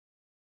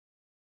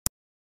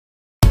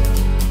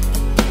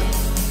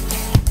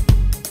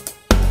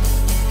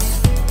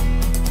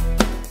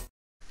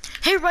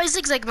everybody,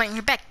 Zigzag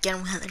here, back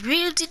again with another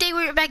video. Today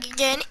we're back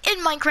again in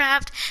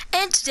Minecraft,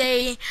 and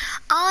today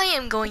I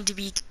am going to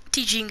be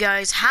teaching you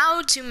guys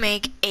how to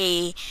make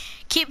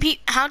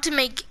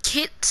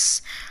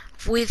kits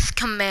with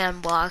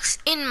command blocks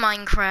in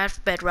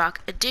Minecraft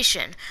Bedrock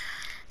Edition.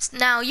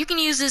 Now you can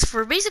use this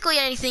for basically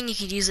anything. You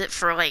could use it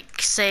for,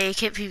 like, say,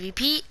 kit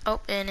PvP.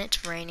 Oh, and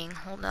it's raining.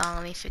 Hold on,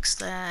 let me fix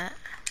that.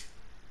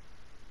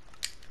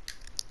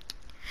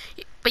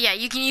 But yeah,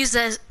 you can use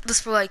this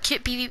for like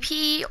kit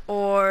PvP,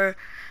 or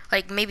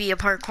like maybe a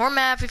parkour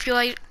map if you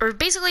like, or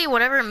basically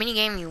whatever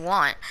minigame you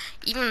want,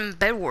 even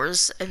Bed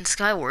Wars and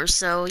Sky Wars.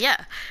 So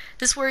yeah,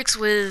 this works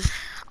with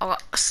a lot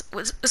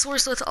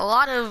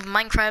of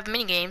Minecraft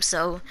minigames.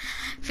 So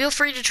feel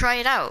free to try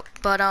it out.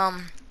 But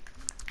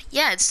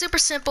yeah, it's super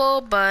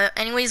simple. But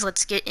anyways,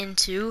 let's get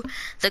into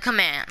the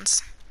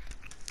commands.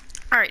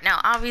 Alright,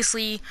 now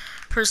obviously,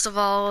 first of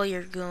all,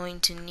 you're going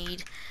to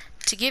need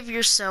to give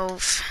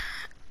yourself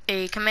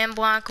a command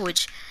block,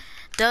 which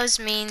does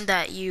mean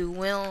that you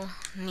will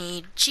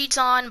need cheats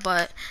on,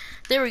 but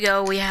there we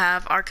go. We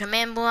have our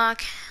command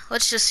block.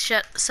 Let's just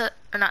set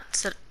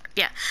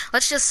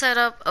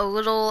up a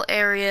little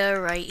area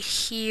right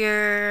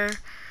here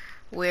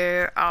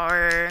where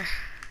our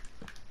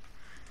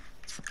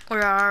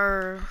where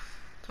our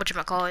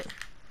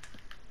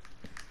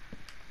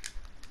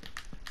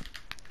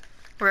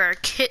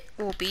kit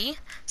will be.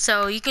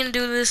 So you can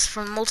do this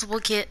from multiple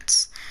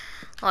kits,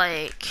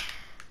 like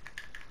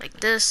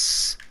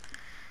this,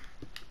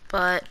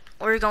 but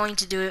we're going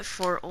to do it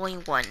for only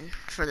one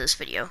for this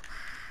video.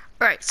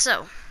 Alright,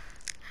 so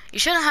you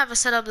should have a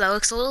setup that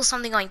looks a little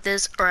something like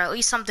this, or at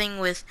least something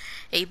with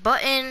a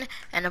button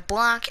and a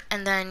block,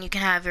 and then you can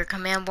have your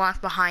command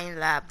block behind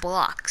that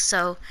block.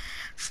 So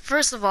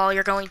first of all,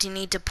 you're going to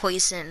need to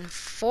place in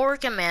 4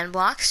 command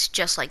blocks,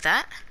 just like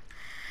that.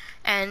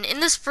 And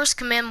in this first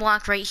command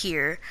block right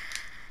here,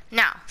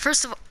 now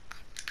first of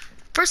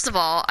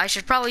all, I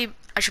should probably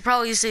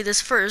say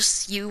this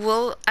first. You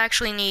will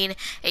actually need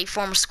a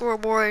form of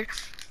scoreboard.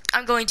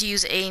 I'm going to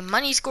use a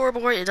money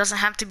scoreboard. It doesn't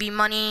have to be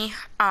money.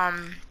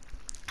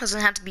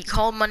 Doesn't have to be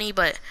called money,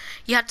 but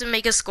you have to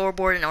make a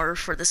scoreboard in order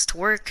for this to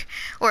work,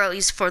 or at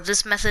least for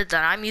this method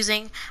that I'm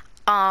using.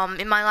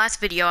 In my last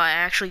video, I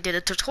actually did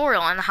a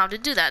tutorial on how to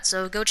do that,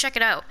 so go check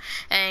it out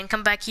and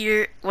come back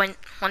here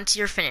once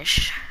you're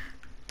finished.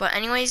 But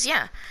anyways,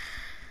 yeah.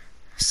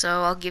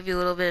 So I'll give you a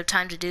little bit of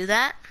time to do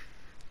that.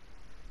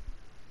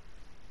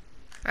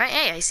 Right,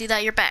 hey, I see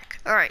that you're back.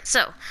 Alright,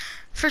 so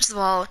first of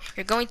all,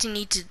 you're going to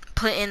need to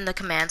put in the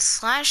command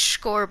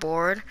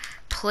 /scoreboard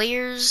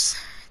players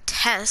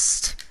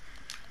test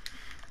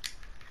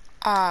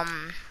I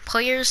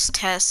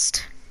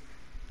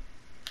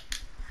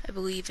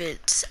believe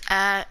it's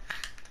at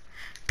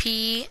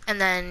P, and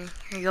then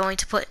you're going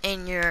to put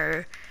in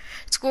your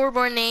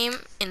scoreboard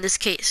name. In this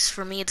case,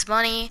 for me, it's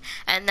money,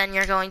 and then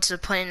you're going to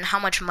put in how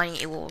much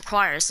money it will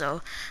require.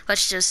 So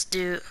let's just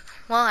do,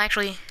 well,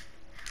 actually,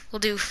 we'll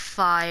do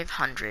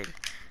 500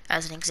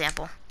 as an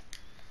example.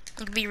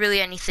 It could be really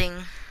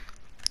anything,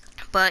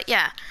 but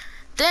yeah.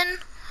 Then,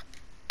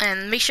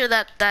 and make sure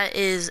that that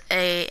is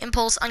a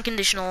impulse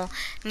unconditional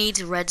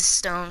needs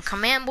redstone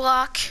command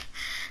block.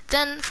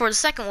 Then for the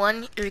second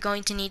one, you're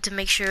going to need to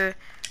make sure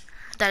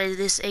that it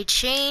is a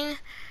chain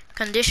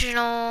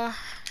conditional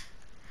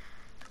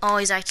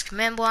always active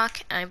command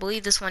block, and I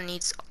believe this one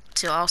needs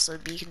to also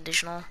be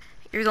conditional.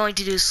 You're going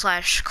to do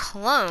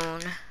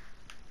 /clone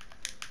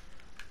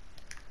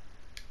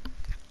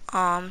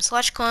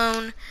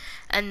 /clone,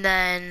 and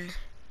then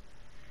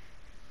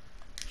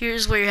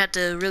here's where you have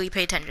to really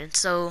pay attention.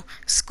 So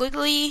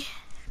squiggly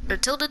or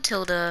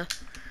tilde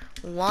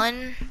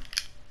 1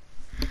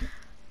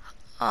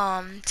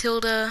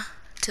 tilde,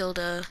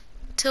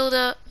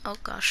 oh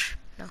gosh,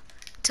 no,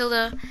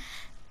 tilde,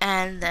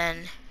 and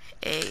then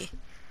a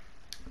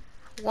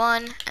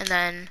 1, and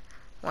then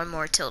one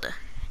more tilde,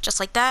 just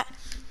like that.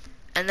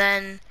 And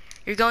then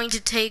you're going to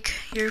take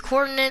your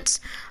coordinates.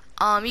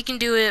 You can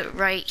do it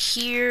right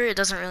here, it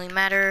doesn't really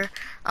matter,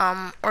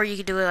 or you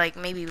could do it like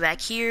maybe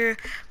back here,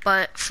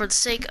 but for the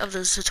sake of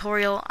this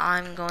tutorial,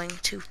 I'm going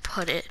to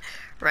put it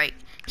right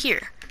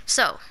here.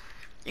 So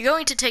you're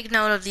going to take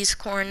note of these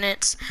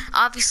coordinates.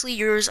 Obviously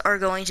yours are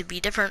going to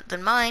be different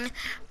than mine,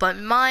 but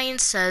mine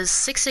says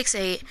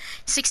 668,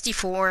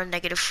 64,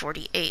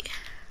 -48.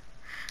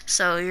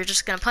 So you're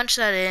just gonna punch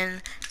that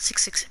in,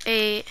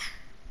 668,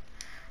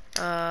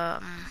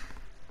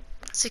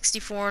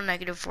 64,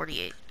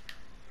 -48.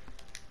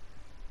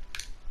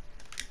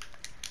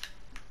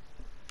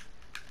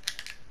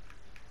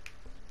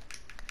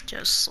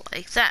 Just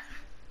like that.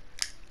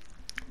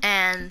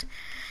 And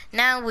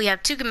now we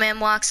have 2 command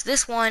blocks.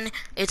 This one,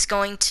 it's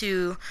going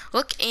to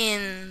look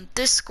in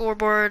this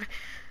scoreboard,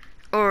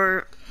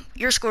 or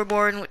your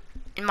scoreboard.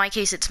 In my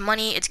case, it's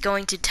money. It's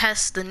going to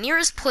test the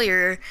nearest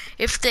player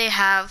if they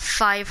have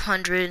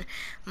 500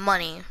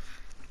 money.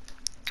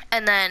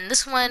 And then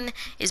this one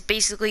is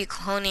basically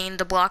cloning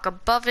the block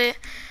above it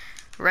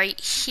right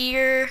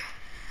here.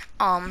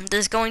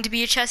 There's going to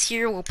be a chest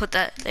here. We'll put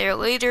that there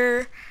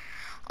later.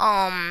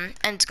 and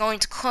it's going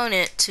to clone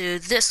it to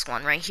this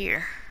one right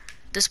here,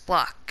 this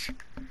block.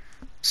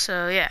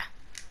 So yeah,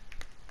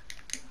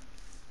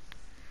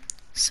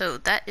 so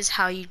that is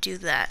how you do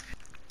that.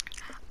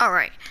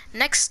 Alright,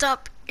 next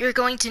up, you're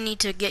going to need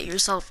to get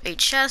yourself a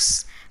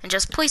chest and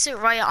just place it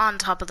right on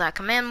top of that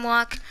command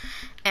block,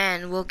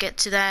 and we'll get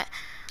to that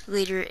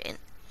later.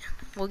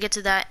 We'll get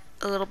to that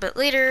a little bit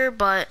later,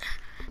 but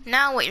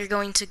now what you're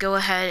going to go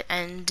ahead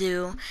and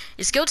do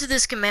is go to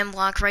this command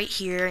block right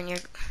here, and you're,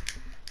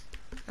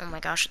 oh my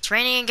gosh, it's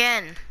raining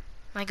again,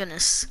 my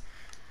goodness.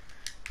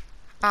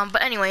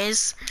 But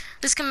anyways,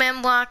 this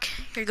command block,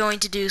 you're going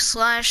to do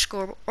slash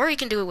score, or you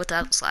can do it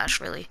without slash,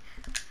 really.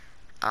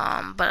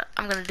 But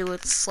I'm gonna do it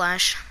with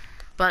slash.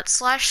 But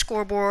slash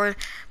scoreboard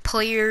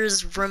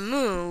players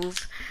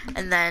remove,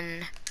 and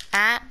then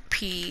at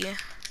p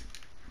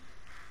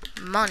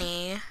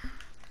money,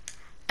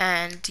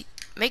 and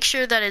make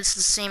sure that it's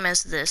the same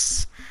as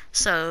this.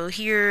 So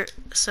here,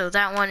 so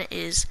that one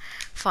is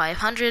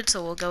 500,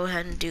 so we'll go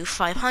ahead and do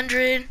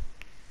 500.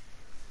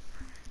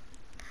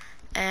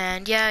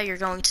 And yeah, you're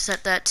going to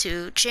set that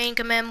to chain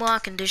command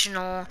block,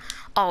 conditional,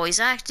 always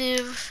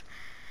active.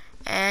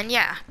 And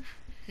yeah,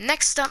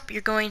 next up,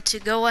 you're going to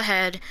go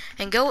ahead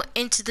and go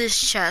into this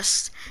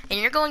chest, and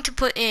you're going to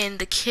put in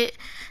the kit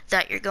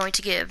that you're going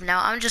to give.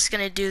 Now, I'm just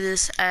going to do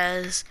this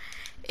as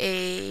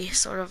a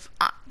sort of,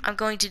 I'm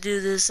going to do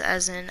this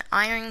as an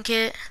iron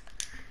kit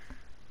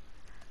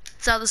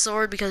without the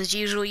sword, because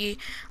usually,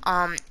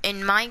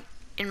 in my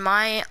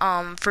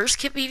first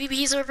kit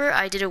PvP server,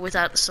 I did it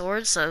without the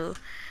sword, so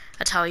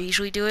that's how I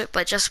usually do it.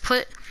 But just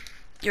put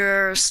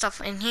your stuff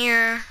in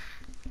here,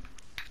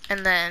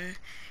 and then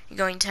you're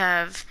going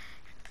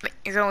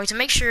to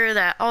make sure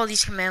that all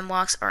these command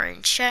blocks are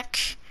in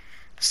check.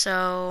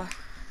 So,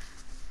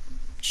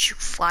 shoot,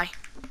 fly,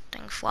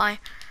 dang, fly.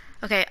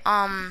 Okay,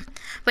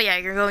 but yeah,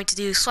 you're going to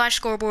do slash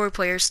scoreboard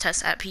players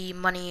test at p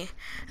money,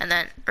 and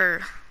then,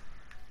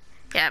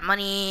 yeah,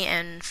 money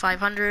and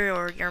 500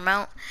 or your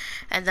amount,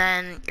 and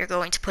then you're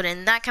going to put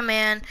in that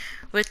command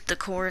with the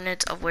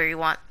coordinates of where you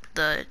want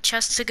the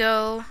chest to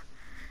go,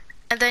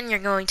 and then you're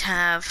going to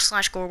have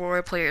slash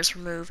scoreboard players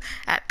remove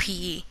at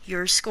p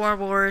your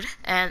scoreboard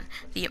and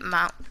the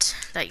amount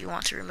that you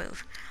want to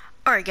remove.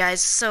 Alright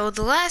guys, so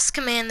the last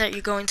command that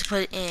you're going to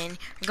put in,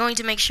 you're going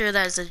to make sure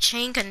that it's a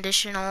chain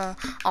conditional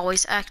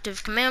always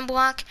active command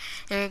block,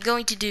 and you're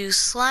going to do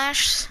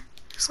slash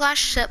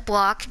set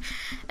block,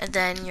 and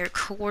then your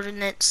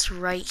coordinates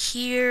right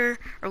here,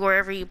 or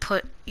wherever you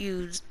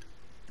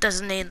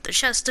designate the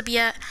chest to be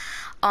at.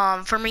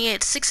 For me,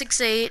 it's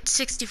 668,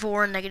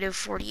 64, negative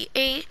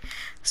 48.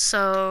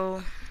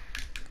 So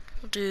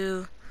we'll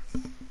do,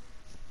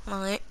 well,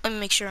 let me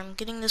make sure I'm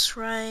getting this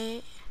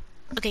right.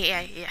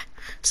 Okay, yeah.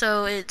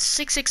 So it's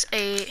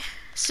 668,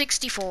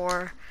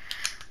 64,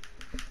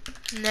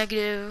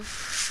 negative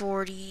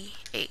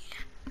 48.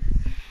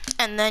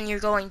 And then you're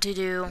going to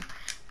do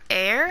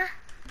air,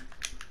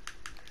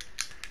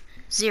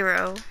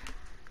 0,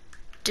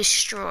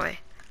 destroy.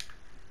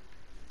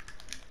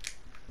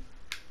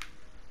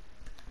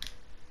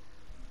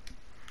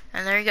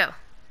 And there you go.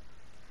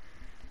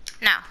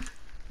 Now,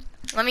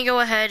 let me go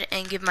ahead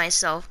and give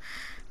myself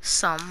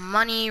some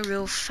money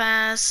real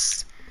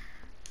fast,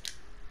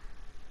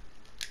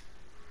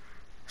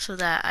 so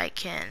that I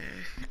can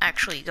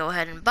actually go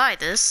ahead and buy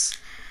this.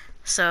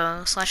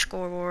 So slash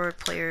scoreboard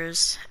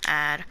players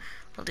add,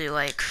 we'll do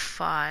like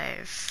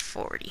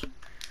 540,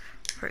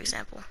 for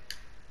example.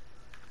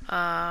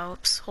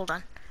 Whoops, hold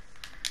on.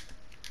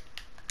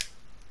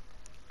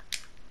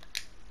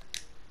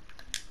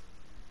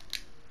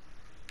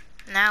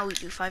 Now we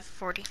do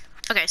 540.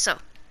 Okay, so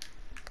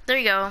there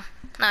you go.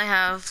 Now I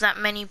have that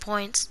many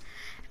points,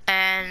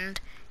 and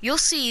you'll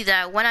see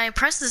that when I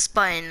press this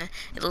button,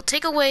 it'll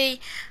take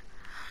away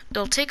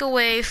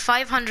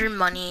 500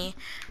 money,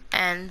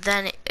 and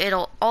then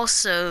it'll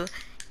also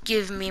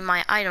give me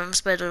my items,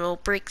 but it'll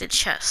break the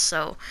chest,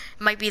 so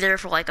it might be there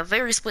for like a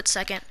very split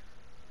second,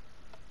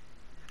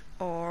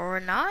 or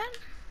not.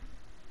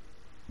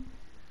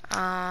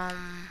 Oh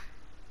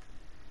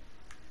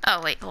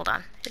wait, hold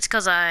on. It's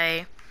because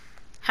I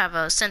have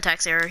a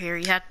syntax error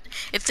here.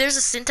 If there's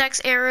a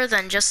syntax error,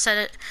 then just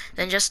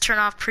turn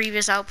off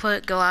previous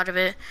output, go out of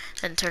it,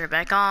 then turn it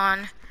back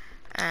on,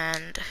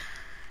 and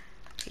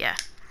yeah.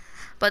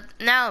 But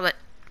now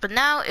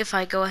if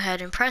I go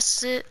ahead and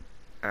press it,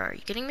 are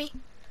you kidding me?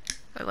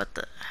 Wait, what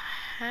the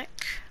heck?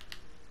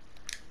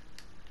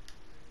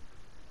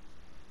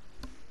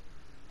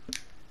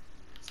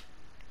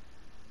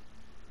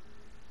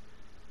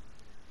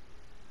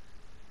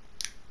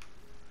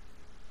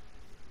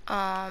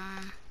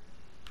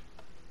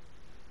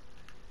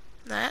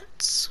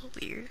 That's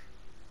weird.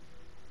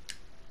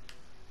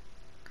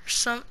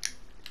 Is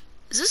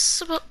this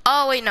supposed?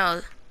 Oh wait,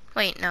 no.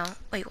 Wait,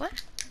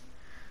 what?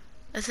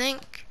 I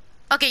think.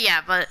 Okay,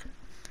 yeah, but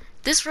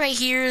this right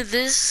here,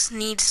 this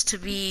needs to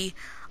be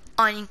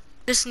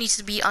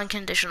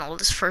unconditional.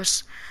 This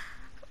first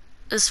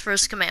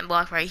command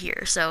block right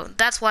here. So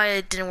that's why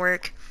it didn't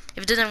work.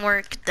 If it didn't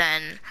work,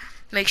 then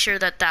make sure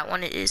that that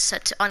one is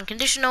set to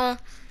unconditional.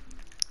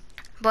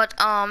 But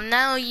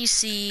now you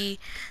see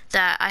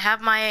that I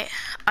have my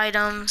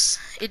items.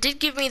 It did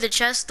give me the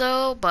chest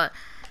though, but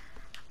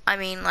I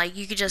mean, like,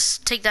 you could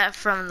just take that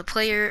from the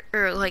player,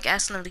 or like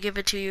ask them to give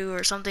it to you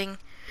or something.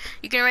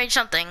 You can arrange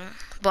something.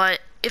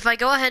 But if I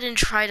go ahead and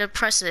try to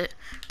press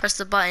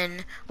the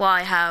button while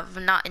I have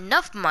not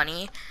enough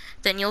money,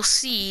 then you'll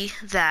see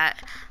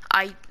that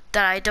I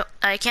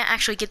can't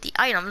actually get the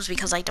items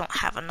because I don't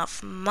have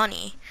enough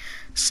money.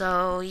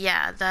 So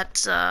yeah,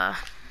 that's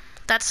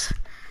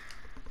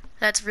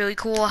really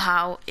cool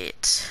how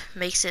it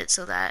makes it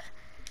so that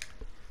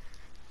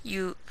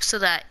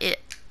it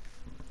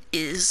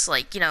is,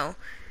 like, you know,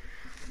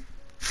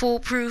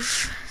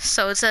 foolproof.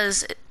 So it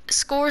says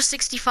score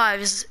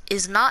 65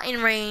 is not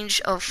in range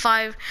of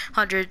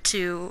 500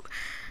 to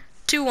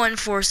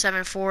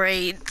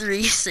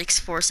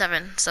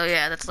 21474834647. So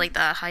yeah, that's like the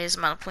highest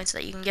amount of points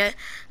that you can get.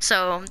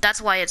 So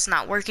that's why it's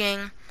not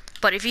working.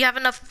 But if you have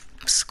enough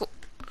score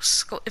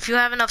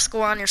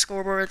on your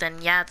scoreboard,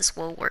 then yeah, this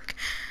will work.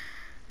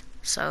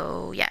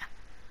 So yeah,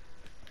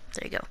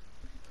 there you go.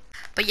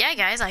 But yeah,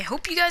 guys, I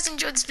hope you guys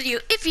enjoyed this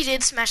video. If you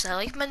did, smash that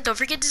like button. Don't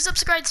forget to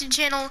subscribe to the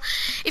channel.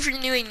 If you're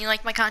new and you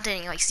like my content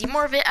and you like to see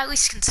more of it, at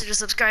least consider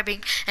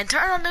subscribing and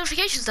turn on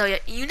notifications so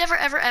you never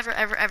ever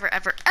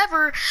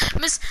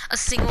miss a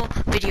single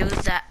video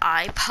that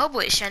I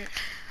publish. And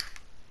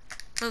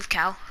move,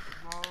 cow.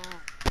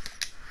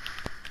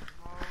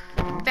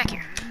 Back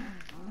here.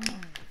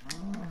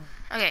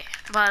 Okay,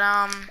 but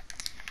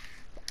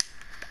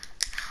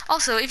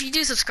also, if you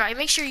do subscribe,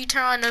 make sure you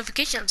turn on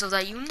notifications so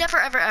that you never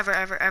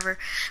ever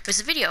miss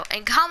a video.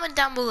 And comment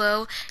down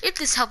below if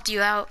this helped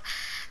you out,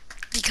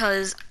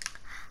 because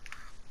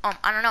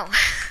I don't know.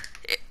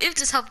 If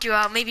this helped you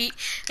out, maybe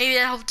that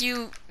helped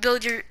you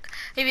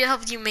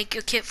make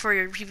a kit for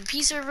your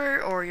PvP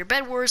server or your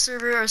Bed Wars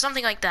server or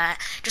something like that.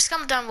 Just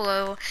comment down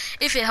below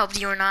if it helped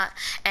you or not.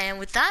 And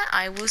with that,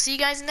 I will see you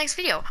guys in the next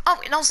video. Oh,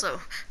 and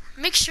also,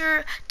 make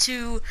sure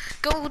to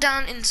go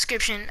down in the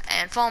description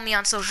and follow me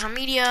on social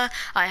media.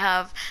 I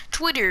have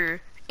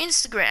Twitter,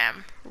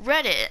 Instagram,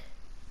 Reddit,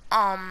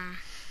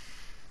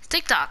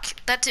 TikTok,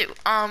 that too.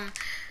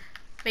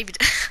 Maybe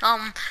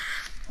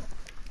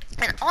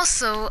and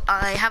also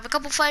I have a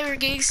couple Fiverr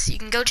gigs. You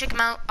can go check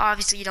them out.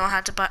 Obviously, you don't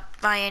have to buy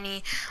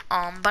any.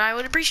 But I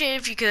would appreciate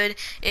it if you could.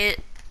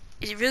 It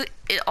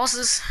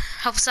also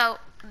helps out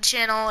the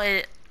channel.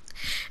 It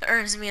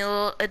earns me a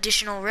little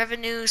additional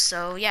revenue,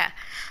 so yeah.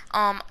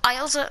 I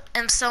also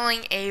am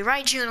selling a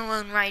Raichu and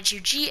Alone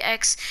Raichu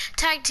GX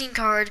tag team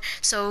card,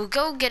 so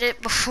go get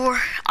it before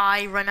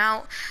I run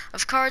out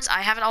of cards.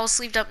 I have it all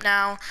sleeved up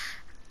now,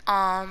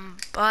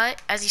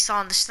 but as you saw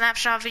in the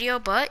snapshot video.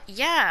 But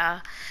yeah,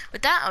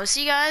 with that, I will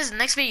see you guys in the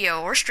next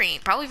video or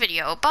stream, probably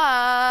video.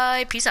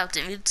 Bye, peace out,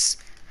 dudes.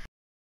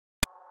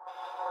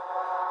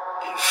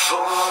 If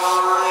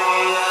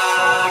only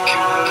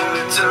I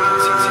could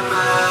turn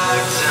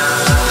back time.